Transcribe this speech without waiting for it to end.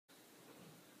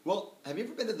Well, have you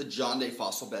ever been to the John Day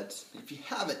Fossil Beds? If you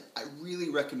haven't, I really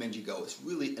recommend you go. It's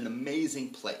really an amazing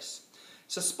place.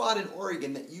 It's a spot in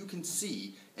Oregon that you can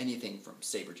see anything from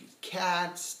saber-toothed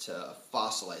cats to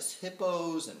fossilized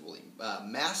hippos and woolly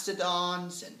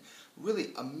mastodons and really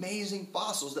amazing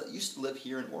fossils that used to live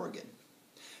here in Oregon.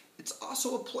 It's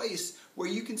also a place where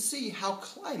you can see how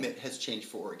climate has changed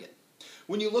for Oregon.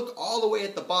 When you look all the way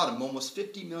at the bottom, almost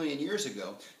 50 million years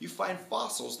ago, you find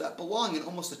fossils that belong in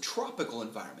almost a tropical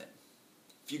environment.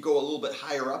 If you go a little bit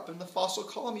higher up in the fossil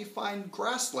column, you find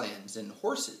grasslands and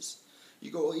horses.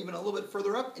 You go even a little bit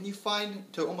further up and you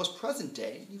find, to almost present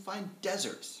day, you find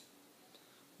deserts.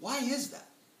 Why is that?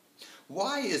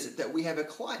 Why is it that we have a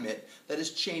climate that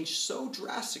has changed so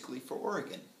drastically for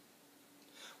Oregon?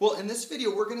 Well, in this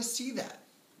video, we're going to see that.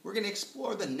 We're going to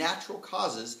explore the natural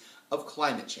causes of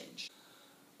climate change.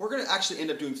 We're going to actually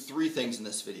end up doing three things in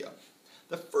this video.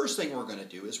 The first thing we're going to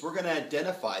do is we're going to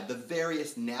identify the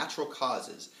various natural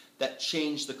causes that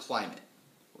change the climate.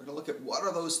 We're going to look at what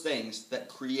are those things that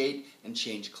create and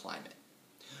change climate.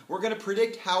 We're going to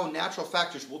predict how natural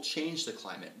factors will change the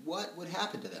climate. What would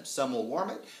happen to them? Some will warm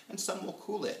it and some will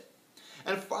cool it.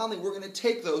 And finally, we're going to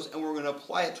take those and we're going to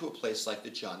apply it to a place like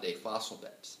the John Day Fossil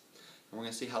Beds. And we're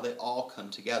going to see how they all come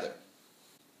together.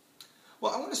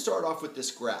 Well, I want to start off with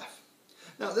this graph.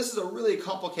 Now, this is a really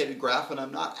complicated graph, and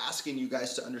I'm not asking you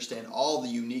guys to understand all the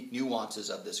unique nuances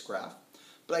of this graph,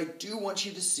 but I do want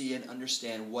you to see and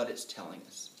understand what it's telling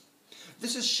us.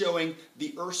 This is showing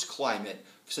the Earth's climate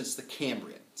since the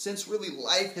Cambrian, since really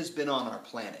life has been on our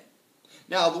planet.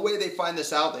 Now, the way they find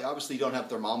this out, they obviously don't have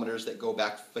thermometers that go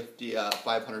back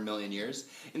 500 million years.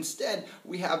 Instead,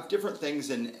 we have different things,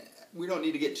 and we don't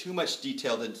need to get too much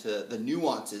detailed into the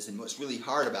nuances and what's really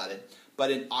hard about it, but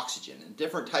in oxygen. And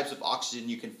different types of oxygen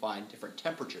you can find different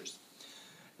temperatures.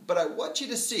 But I want you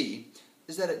to see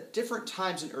is that at different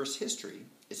times in Earth's history,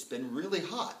 it's been really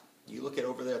hot. You look at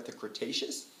over there at the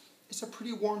Cretaceous, it's a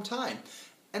pretty warm time.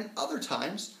 And other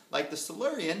times, like the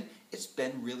Silurian, it's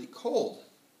been really cold.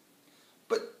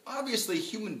 But obviously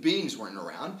human beings weren't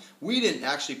around. We didn't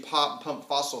actually pump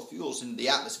fossil fuels into the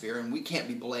atmosphere, and we can't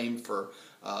be blamed for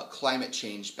climate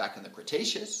change back in the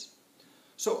Cretaceous.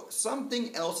 So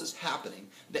something else is happening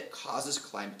that causes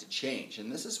climate to change,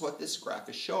 and this is what this graph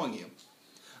is showing you.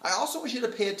 I also want you to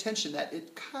pay attention that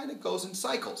it kind of goes in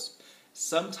cycles.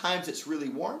 Sometimes it's really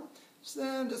warm,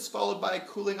 then it's followed by a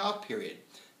cooling off period.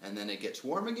 And then it gets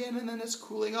warm again, and then it's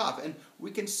cooling off. And we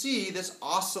can see this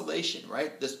oscillation,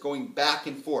 right? This going back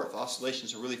and forth. Oscillation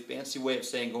is a really fancy way of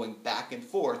saying going back and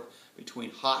forth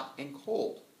between hot and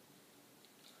cold.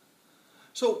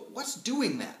 So what's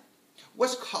doing that?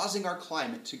 What's causing our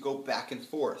climate to go back and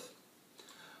forth?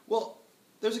 Well,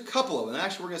 there's a couple of them. And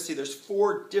actually, we're going to see there's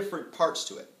 4 different parts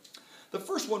to it. The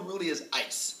first one really is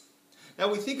ice. Now,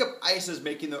 we think of ice as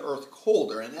making the Earth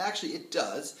colder, and actually it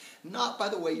does, not by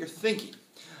the way you're thinking.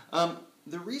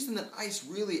 The reason that ice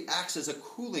really acts as a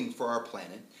cooling for our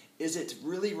planet is it's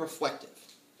really reflective.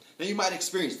 Now, you might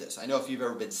experience this. I know if you've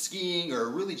ever been skiing or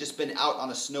really just been out on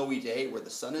a snowy day where the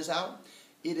sun is out,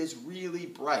 it is really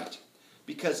bright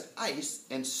because ice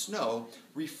and snow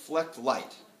reflect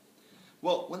light.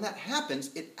 Well, when that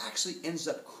happens, it actually ends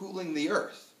up cooling the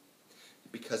Earth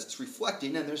because it's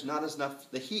reflecting and there's not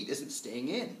enough, the heat isn't staying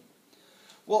in.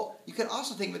 Well, you can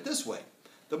also think of it this way.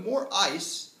 The more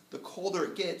ice, the colder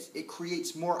it gets, it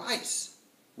creates more ice,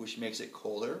 which makes it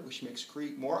colder, which makes it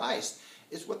create more ice.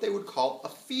 It's what they would call a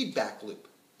feedback loop.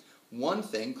 One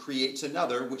thing creates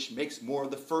another, which makes more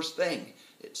of the first thing.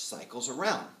 It cycles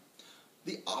around.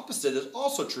 The opposite is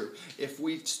also true. If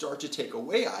we start to take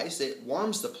away ice, it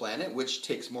warms the planet, which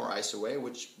takes more ice away,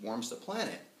 which warms the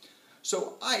planet.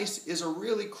 So ice is a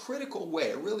really critical way,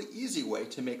 a really easy way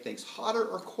to make things hotter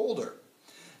or colder.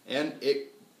 And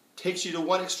it takes you to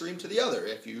one extreme to the other.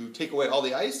 If you take away all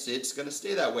the ice, it's going to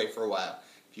stay that way for a while.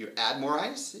 If you add more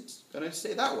ice, it's going to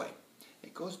stay that way.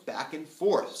 It goes back and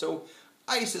forth. So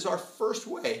ice is our first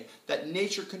way that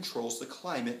nature controls the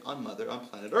climate on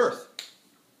planet Earth.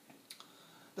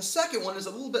 The second one is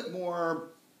a little bit more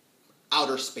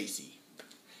outer spacey,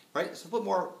 right? It's a little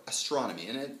more astronomy,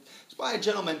 and it's by a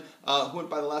gentleman who went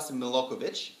by the last name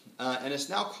Milankovitch, and it's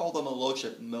now called the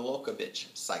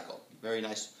Milankovitch cycle. Very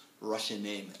nice Russian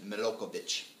name,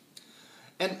 Milankovitch.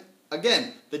 And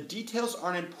again, the details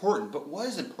aren't important, but what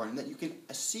is important that you can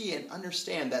see and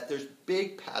understand that there's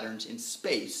big patterns in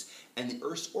space and the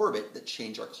Earth's orbit that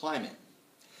change our climate.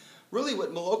 Really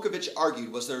what Milankovitch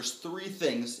argued was there's 3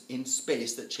 things in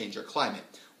space that change our climate.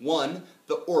 1,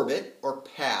 the orbit or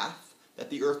path that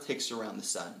the Earth takes around the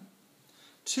sun.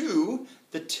 2,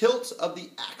 the tilt of the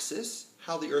axis,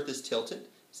 how the Earth is tilted.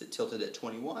 Is it tilted at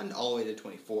 21 all the way to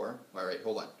 24? All right,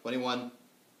 hold on. 21,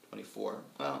 24.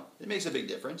 Well, it makes a big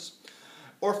difference.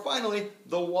 Or finally,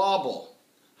 the wobble.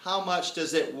 How much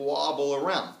does it wobble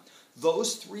around?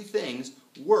 Those three things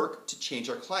work to change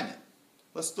our climate.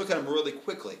 Let's look at them really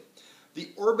quickly.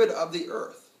 The orbit of the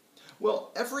Earth.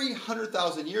 Well, every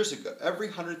 100,000 years,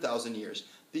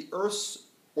 the Earth's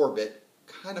orbit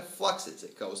kind of fluxes.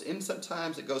 It goes in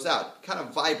sometimes, it goes out. It kind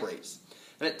of vibrates.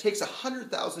 And it takes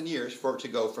 100,000 years for it to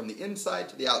go from the inside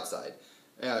to the outside.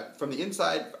 From the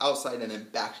inside, outside, and then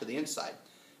back to the inside.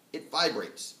 It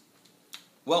vibrates.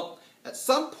 Well, at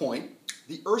some point,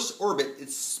 the Earth's orbit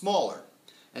is smaller.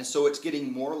 And so it's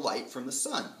getting more light from the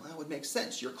sun. Well, that would make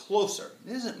sense. You're closer.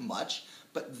 It isn't much,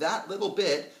 but that little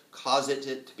bit causes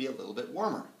it to be a little bit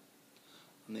warmer.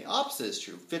 And the opposite is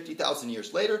true. 50,000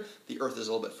 years later, the Earth is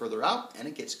a little bit further out, and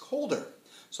it gets colder.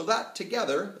 So that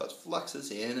together, those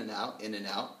fluxes in and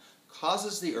out,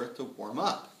 causes the Earth to warm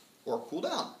up or cool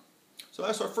down. So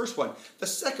that's our first one. The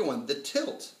second one, the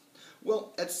tilt.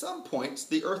 Well, at some points,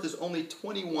 the Earth is only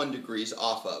 21 degrees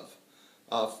off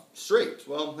of straight.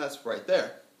 Well, that's right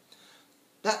there.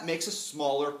 That makes a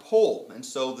smaller pole, and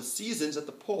so the seasons at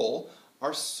the pole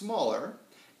are smaller,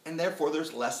 and therefore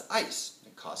there's less ice.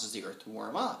 It causes the Earth to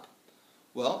warm up.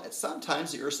 Well, at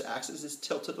sometimes the Earth's axis is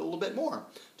tilted a little bit more,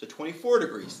 to 24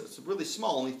 degrees. That's really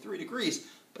small, only 3 degrees,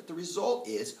 but the result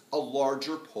is a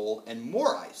larger pole and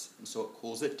more ice, and so it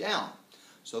cools it down.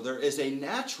 So there is a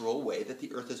natural way that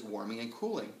the Earth is warming and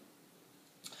cooling.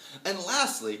 And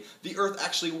lastly, the Earth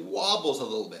actually wobbles a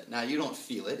little bit. Now, you don't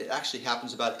feel it. It actually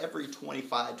happens about every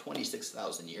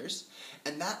 26,000 years.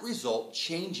 And that result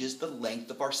changes the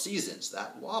length of our seasons,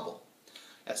 that wobble.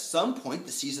 At some point,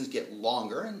 the seasons get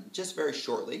longer, and just very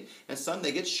shortly, and some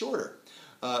they get shorter.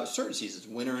 Certain seasons,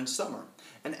 winter and summer.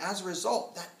 And as a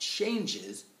result, that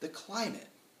changes the climate.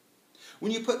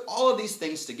 When you put all of these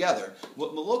things together,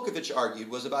 what Milošević argued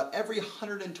was about every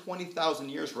 120,000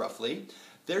 years roughly,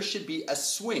 there should be a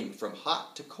swing from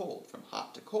hot to cold, from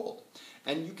hot to cold.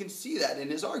 And you can see that in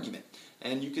his argument.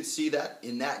 And you can see that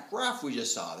in that graph we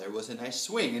just saw. There was a nice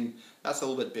swing, and that's a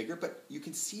little bit bigger, but you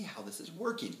can see how this is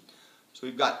working. So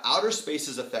we've got outer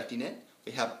spaces affecting it.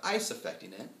 We have ice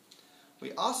affecting it.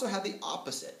 We also have the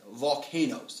opposite,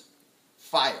 volcanoes,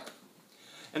 fire.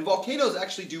 And volcanoes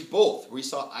actually do both. We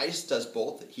saw ice does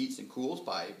both. It heats and cools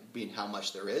by being how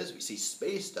much there is. We see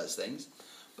space does things.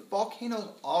 But volcanoes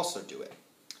also do it.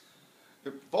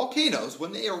 Volcanoes,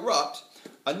 when they erupt,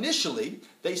 initially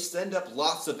they send up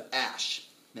lots of ash.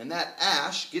 And that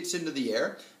ash gets into the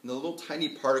air, and the little tiny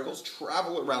particles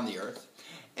travel around the Earth,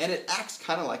 and it acts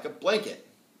kind of like a blanket,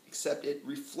 except it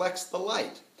reflects the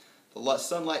light. The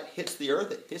sunlight hits the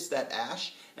Earth, it hits that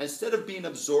ash, and instead of being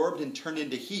absorbed and turned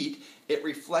into heat, it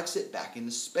reflects it back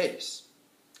into space.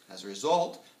 As a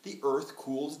result, the Earth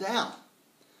cools down.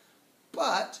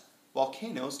 But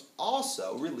volcanoes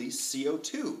also release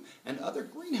CO2 and other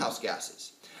greenhouse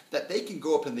gases that they can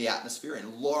go up in the atmosphere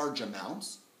in large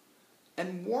amounts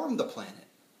and warm the planet.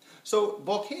 So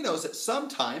volcanoes at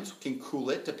sometimes can cool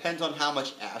it, depends on how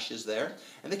much ash is there,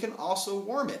 and they can also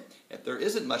warm it. If there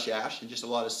isn't much ash and just a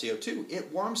lot of CO2,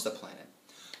 it warms the planet.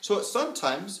 So at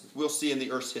sometimes, we'll see in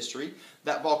the Earth's history,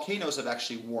 that volcanoes have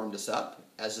actually warmed us up,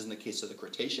 as is in the case of the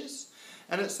Cretaceous,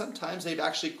 and at sometimes they've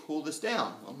actually cooled us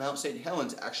down. Well, Mount St.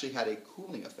 Helens actually had a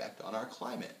cooling effect on our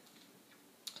climate.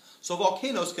 So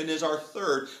volcanoes is our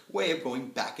third way of going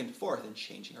back and forth and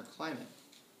changing our climate.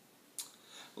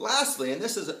 Lastly, and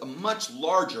this is much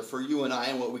larger for you and I,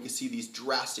 and what we can see these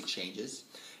drastic changes,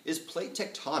 is plate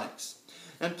tectonics.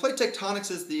 And plate tectonics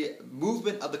is the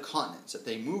movement of the continents, that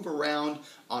they move around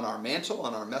on our mantle,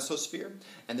 on our mesosphere,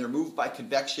 and they're moved by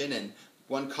convection, and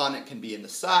one continent can be in the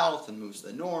south and moves to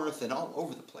the north and all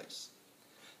over the place.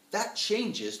 That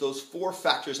changes those 4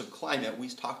 factors of climate we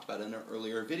talked about in an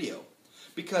earlier video.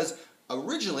 Because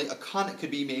originally a continent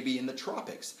could be maybe in the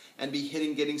tropics and be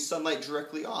getting sunlight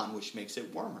directly on, which makes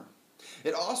it warmer.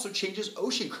 It also changes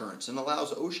ocean currents and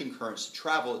allows ocean currents to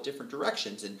travel at different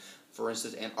directions. And for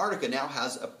instance, Antarctica now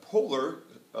has a polar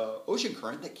ocean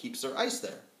current that keeps their ice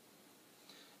there.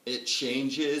 It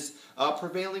changes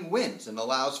prevailing winds and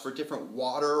allows for different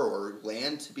water or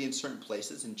land to be in certain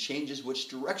places and changes which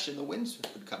direction the winds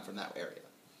would come from that area.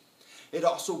 It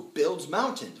also builds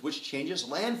mountains, which changes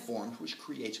landforms, which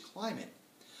creates climate.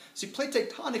 See, plate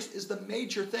tectonics is the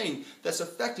major thing that's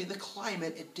affecting the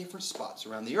climate at different spots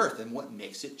around the Earth and what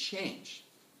makes it change.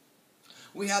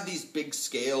 We have these big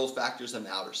scale factors in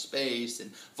outer space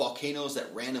and volcanoes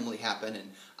that randomly happen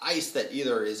and ice that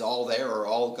either is all there or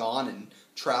all gone and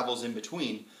travels in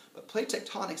between. But plate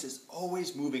tectonics is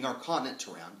always moving our continent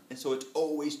around, and so it's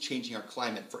always changing our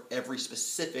climate for every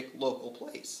specific local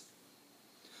place.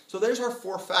 So there's our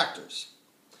 4 factors.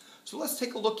 So let's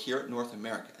take a look here at North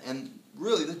America, and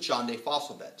really the John Day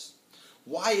fossil beds.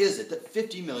 Why is it that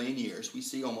 50 million years we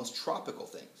see almost tropical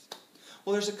things?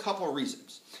 Well, there's a couple of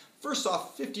reasons. First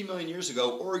off, 50 million years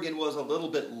ago, Oregon was a little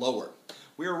bit lower.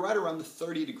 We were right around the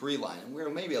 30-degree line, and we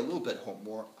were maybe a little bit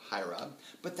more higher up,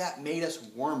 but that made us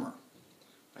warmer,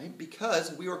 right?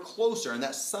 Because we were closer, and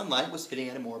that sunlight was hitting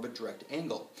at a more of a direct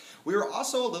angle. We were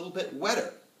also a little bit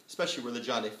wetter, especially where the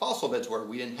John Day fossil beds were.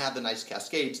 We didn't have the nice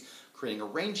cascades creating a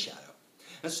rain shadow.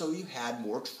 And so you had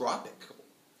more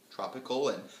tropical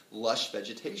and lush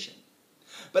vegetation.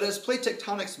 But as plate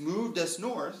tectonics moved us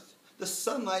north, the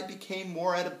sunlight became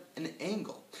more at an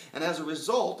angle. And as a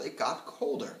result, it got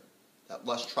colder. That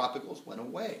lush tropicals went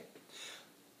away.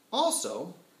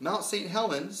 Also, the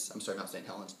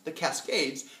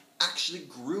Cascades actually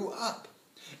grew up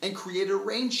and created a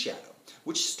rain shadow,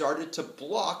 which started to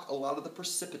block a lot of the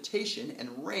precipitation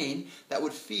and rain that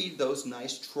would feed those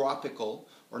nice tropical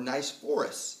or nice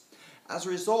forests. As a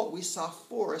result, we saw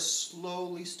forests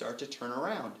slowly start to turn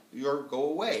around or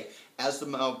go away as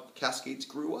the Cascades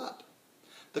grew up.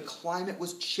 The climate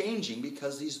was changing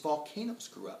because these volcanoes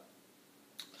grew up.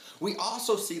 We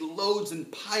also see loads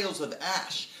and piles of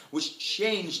ash, which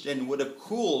changed and would have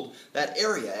cooled that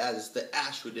area. As the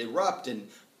ash would erupt and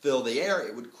fill the air,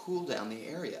 it would cool down the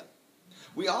area.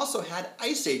 We also had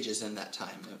ice ages in that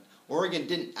time. Oregon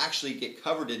didn't actually get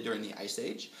covered during the ice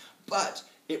age, but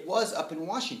it was up in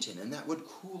Washington, and that would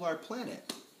cool our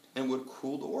planet and would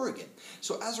cool Oregon.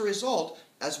 So as a result,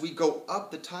 as we go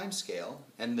up the time scale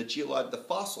and the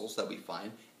fossils that we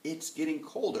find, it's getting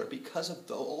colder because of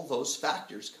all those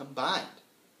factors combined.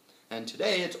 And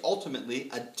today it's ultimately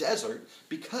a desert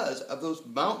because of those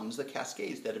mountains, the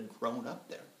Cascades, that have grown up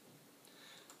there.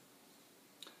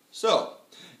 So,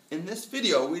 in this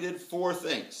video we did 4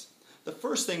 things. The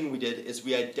first thing we did is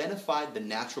we identified the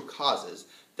natural causes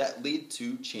that lead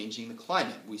to changing the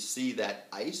climate. We see that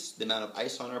the amount of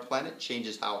ice on our planet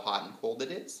changes how hot and cold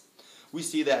it is. We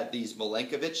see that these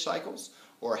Milankovitch cycles,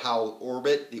 or how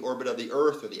the orbit of the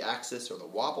Earth or the axis or the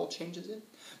wobble changes it.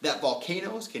 That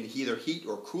volcanoes can either heat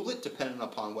or cool it depending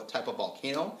upon what type of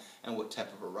volcano and what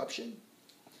type of eruption.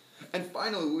 And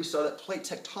finally, we saw that plate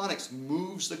tectonics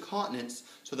moves the continents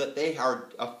so that they are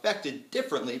affected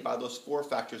differently by those 4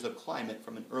 factors of climate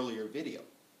from an earlier video.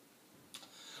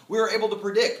 We were able to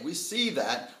predict. We see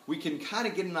that we can kind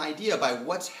of get an idea by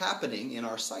what's happening in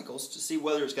our cycles to see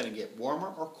whether it's going to get warmer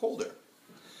or colder.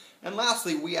 And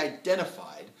lastly, we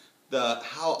identified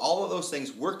how all of those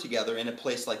things work together in a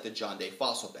place like the John Day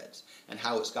fossil beds, and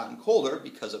how it's gotten colder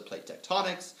because of plate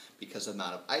tectonics, because of the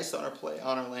amount of ice on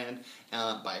our land,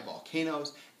 by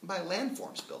volcanoes, and by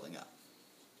landforms building up.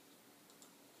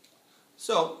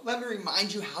 So let me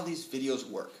remind you how these videos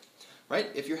work.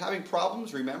 Right? If you're having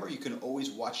problems, remember you can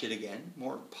always watch it again,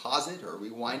 or pause it or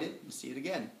rewind it and see it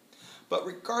again. But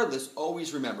regardless,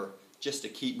 always remember just to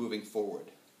keep moving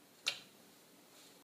forward.